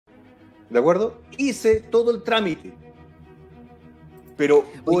¿De acuerdo? Hice todo el trámite. Pero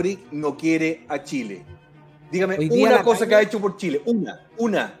Boric no quiere a Chile. Dígame una cosa que ha hecho por Chile.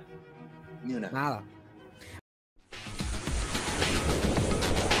 Una. Ni una. Nada.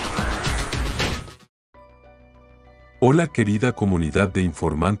 Hola querida comunidad de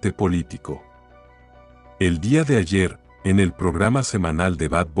Informante Político. El día de ayer, en el programa semanal de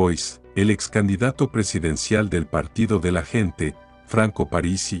Bad Boys, el ex candidato presidencial del Partido de la Gente, Franco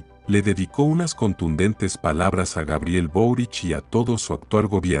Parisi, le dedicó unas contundentes palabras a Gabriel Boric y a todo su actual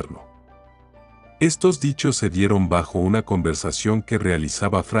gobierno. Estos dichos se dieron bajo una conversación que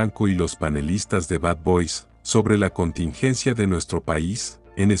realizaba Franco y los panelistas de Bad Boys sobre la contingencia de nuestro país,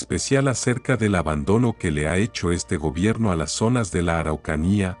 en especial acerca del abandono que le ha hecho este gobierno a las zonas de la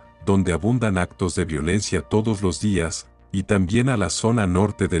Araucanía, donde abundan actos de violencia todos los días, y también a la zona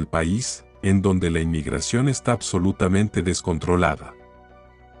norte del país, en donde la inmigración está absolutamente descontrolada.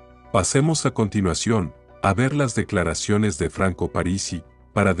 Pasemos a continuación a ver las declaraciones de Franco Parisi,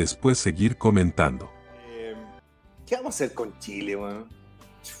 para después seguir comentando. ¿Qué vamos a hacer con Chile, weón?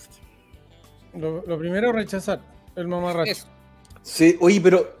 Lo primero, rechazar el mamarracho. Sí, oye,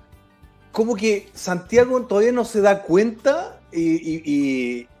 pero como que Santiago todavía no se da cuenta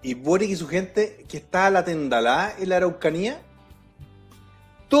y Boric y su gente que está a la tendalá en la Araucanía.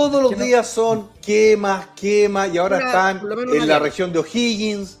 Todos los días son quemas, y ahora están en la región de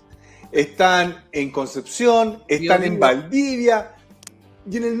O'Higgins, están en Concepción, están en Valdivia,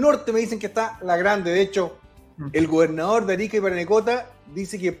 y en el norte me dicen que está la grande. De hecho, el gobernador de Arica y Parinacota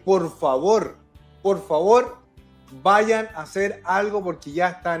dice que por favor, vayan a hacer algo porque ya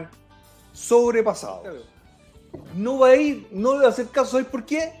están sobrepasados. No va a ir, no le va a hacer caso. ¿Sabes por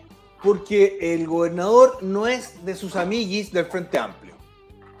qué? Porque el gobernador no es de sus amiguis del Frente Amplio.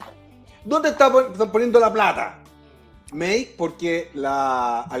 ¿Dónde están poniendo la plata? May, porque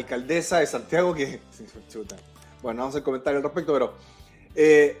la alcaldesa de Santiago, que... Bueno, no vamos a hacer comentarios al respecto, pero...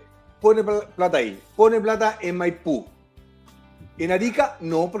 pone plata ahí. Pone plata en Maipú. En Arica,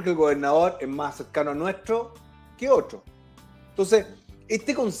 no, porque el gobernador es más cercano a nuestro que otro. Entonces,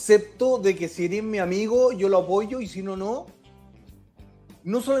 este concepto de que si eres mi amigo, yo lo apoyo y si no, no.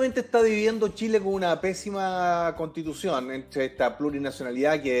 No solamente está dividiendo Chile con una pésima constitución entre esta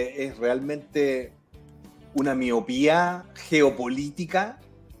plurinacionalidad que es realmente una miopía geopolítica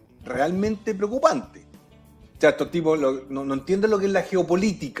realmente preocupante. O sea, estos tipos no entienden lo que es la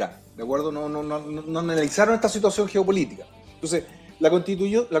geopolítica, ¿de acuerdo? No analizaron esta situación geopolítica. Entonces, la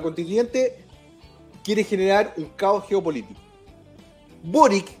constituyente quiere generar un caos geopolítico.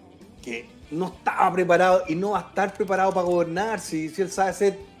 Boric, que no estaba preparado y no va a estar preparado para gobernar si él sabe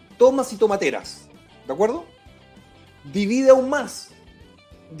hacer tomas y tomateras, ¿de acuerdo? Divide aún más.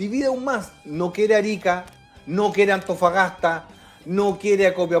 No quiere Arica, no quiere Antofagasta, no quiere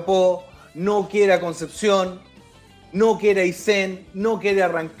a Copiapó, no quiere a Concepción, no quiere a Aysén, no quiere a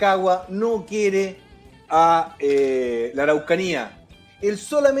Rancagua, no quiere a la Araucanía. Él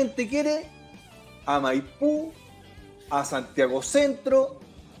solamente quiere a Maipú, a Santiago Centro,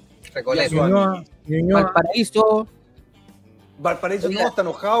 Recoleta, Valparaíso. Valparaíso no, está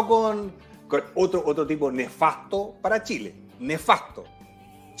enojado con otro tipo nefasto para Chile. Nefasto.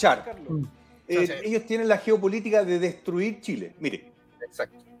 Char. Ellos tienen la geopolítica de destruir Chile. Mire,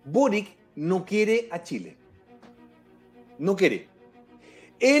 exacto. Boric no quiere a Chile. No quiere.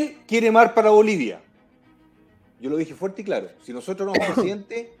 Él quiere mar para Bolivia. Yo lo dije fuerte y claro. Si nosotros no somos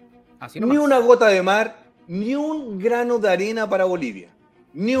presidentes, ni una gota de mar, ni un grano de arena para Bolivia.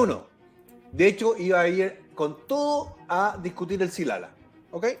 Ni uno. De hecho, iba a ir con todo a discutir el Silala.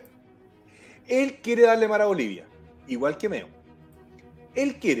 ¿Ok? Él quiere darle mar a Bolivia. Igual que Meo.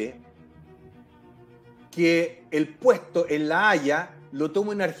 Él quiere que el puesto en La Haya lo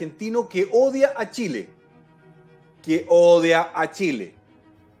tome un argentino que odia a Chile. Que odia a Chile.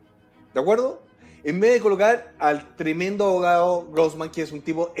 ¿De acuerdo? En vez de colocar al tremendo abogado Grossman, que es un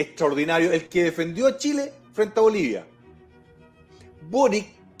tipo extraordinario, el que defendió a Chile frente a Bolivia. Boric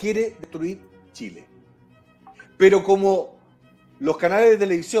quiere destruir Chile. Pero como los canales de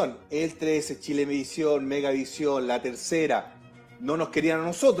televisión, el 13, Chilevisión, Megavisión, La Tercera, no nos querían a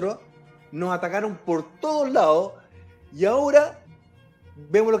nosotros, nos atacaron por todos lados y ahora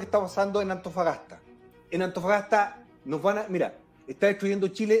vemos lo que está pasando en Antofagasta. En Antofagasta nos van a... Mira, está destruyendo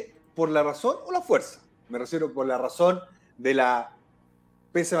Chile por la razón o la fuerza. Me refiero por la razón de la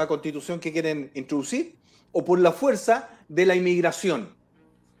pésima constitución que quieren introducir o por la fuerza de la inmigración.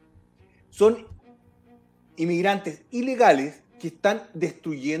 Son inmigrantes ilegales que están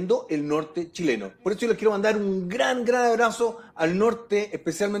destruyendo el norte chileno. Por eso yo les quiero mandar un gran abrazo al norte,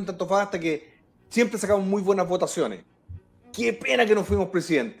 especialmente a Antofagasta, que siempre sacamos muy buenas votaciones. Qué pena que no fuimos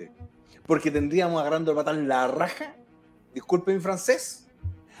presidentes. porque tendríamos agarrando el patán la raja, disculpen mi francés,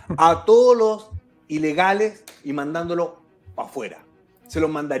 a todos los ilegales y mandándolos para afuera. Se los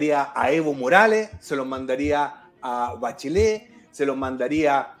mandaría a Evo Morales, se los mandaría a Bachelet, se los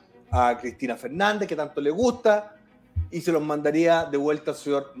mandaría a Cristina Fernández, que tanto le gusta, y se los mandaría de vuelta al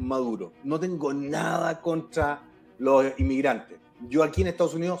señor Maduro. No tengo nada contra los inmigrantes. Yo aquí en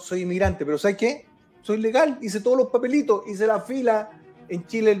Estados Unidos soy inmigrante, pero ¿sabes qué? Soy legal, hice todos los papelitos, hice la fila en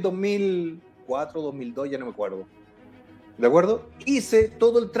Chile el 2004, 2002, ya no me acuerdo. ¿De acuerdo? Hice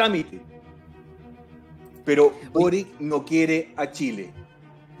todo el trámite. Pero Boric no quiere a Chile.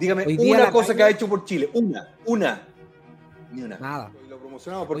 Dígame una cosa que ha hecho por Chile. Una. Ni una. Nada. Lo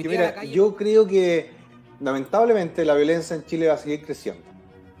promocionamos porque mira, yo creo que lamentablemente la violencia en Chile va a seguir creciendo.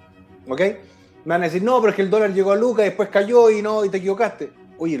 ¿Ok? Me van a decir, no, pero es que el dólar llegó a Lucas, después cayó y te equivocaste.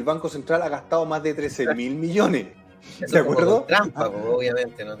 Oye, el Banco Central ha gastado más de 13.000 millones. ¿De acuerdo? Con trampa,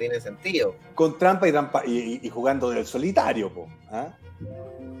 obviamente, no tiene sentido. Con trampa y jugando del solitario, po. ¿Ah?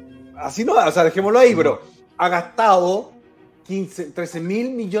 Así no, o sea, dejémoslo ahí, pero ha gastado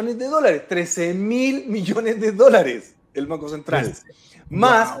 13.000 millones de dólares. 13.000 millones de dólares el Banco Central.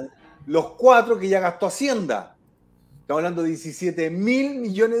 Más los 4 que ya gastó Hacienda. Estamos hablando de 17.000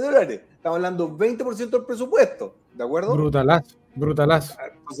 millones de dólares. Estamos hablando 20% del presupuesto. ¿De acuerdo? Brutalazo.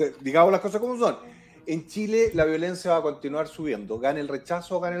 Entonces, digamos las cosas como son. En Chile la violencia va a continuar subiendo. Gane el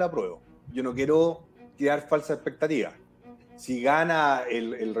rechazo o gane el apruebo. Yo no quiero crear falsas expectativas. Si gana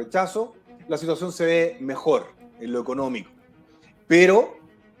el rechazo, la situación se ve mejor en lo económico. Pero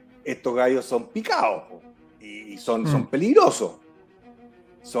estos gallos son picados y son peligrosos.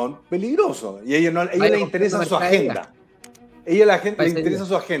 Son peligrosos. Y a ellos les interesa su agenda. A ellos les interesa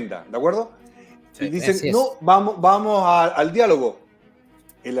su agenda. ¿De acuerdo? Sí, y dicen, no, vamos al diálogo.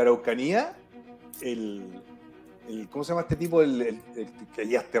 En la Araucanía, ¿cómo se llama este tipo? El que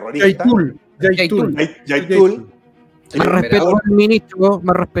ya es terrorista. Yaitul. Más respeto al ministro,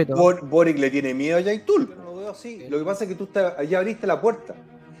 más respeto. Boric le tiene miedo a Yaitul. No lo veo así. Lo que pasa es que tú ya abriste la puerta.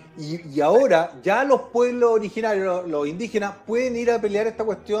 Y ahora ya los pueblos originarios, los indígenas, pueden ir a pelear esta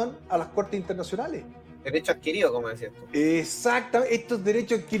cuestión a las cortes internacionales. Derecho adquirido, como decías tú. Exactamente, esto es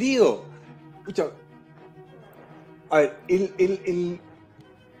derecho adquirido. Escucha, a ver, el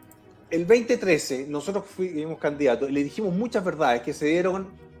 2013 nosotros fuimos candidatos y le dijimos muchas verdades que se dieron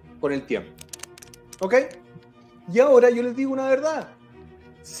con el tiempo. ¿Ok? Y ahora yo les digo una verdad.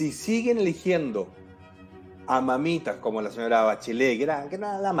 Si siguen eligiendo a mamitas como la señora Bachelet, que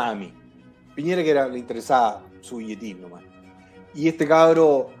era la mami, Piñera que le interesaba su billetín nomás, y este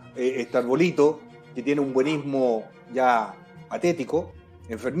cabro, este arbolito, que tiene un buenismo ya patético,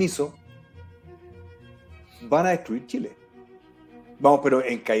 enfermizo, van a destruir Chile. Vamos, pero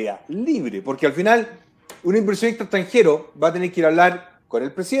en caída libre, porque al final un inversionista extranjero va a tener que ir a hablar con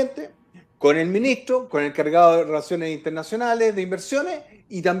el presidente, con el ministro, con el encargado de Relaciones Internacionales, de Inversiones,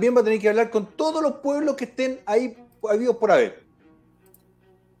 y también va a tener que hablar con todos los pueblos que estén ahí habidos por haber.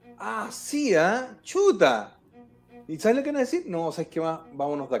 Ah, sí, chuta. ¿Y sabes lo que van a decir? No, ¿sabes qué más?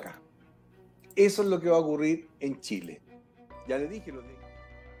 Vámonos de acá. Eso es lo que va a ocurrir en Chile. Ya le dije, lo dije.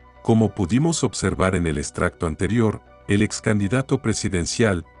 Como pudimos observar en el extracto anterior, el ex candidato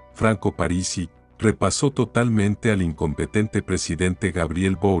presidencial, Franco Parisi, repasó totalmente al incompetente presidente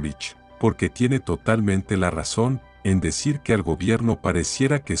Gabriel Boric, porque tiene totalmente la razón en decir que al gobierno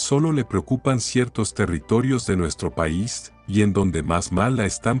pareciera que solo le preocupan ciertos territorios de nuestro país, y en donde más mal la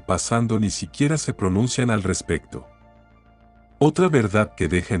están pasando ni siquiera se pronuncian al respecto. Otra verdad que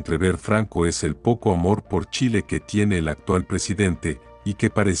deja entrever Franco es el poco amor por Chile que tiene el actual presidente, y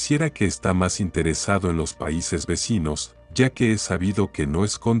que pareciera que está más interesado en los países vecinos, ya que es sabido que no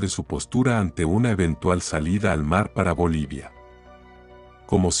esconde su postura ante una eventual salida al mar para Bolivia.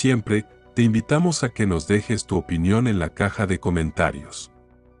 Como siempre, te invitamos a que nos dejes tu opinión en la caja de comentarios.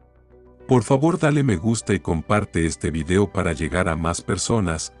 Por favor dale me gusta y comparte este video para llegar a más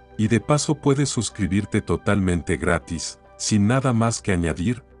personas, y de paso puedes suscribirte totalmente gratis. Sin nada más que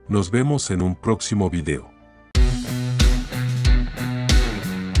añadir, nos vemos en un próximo video.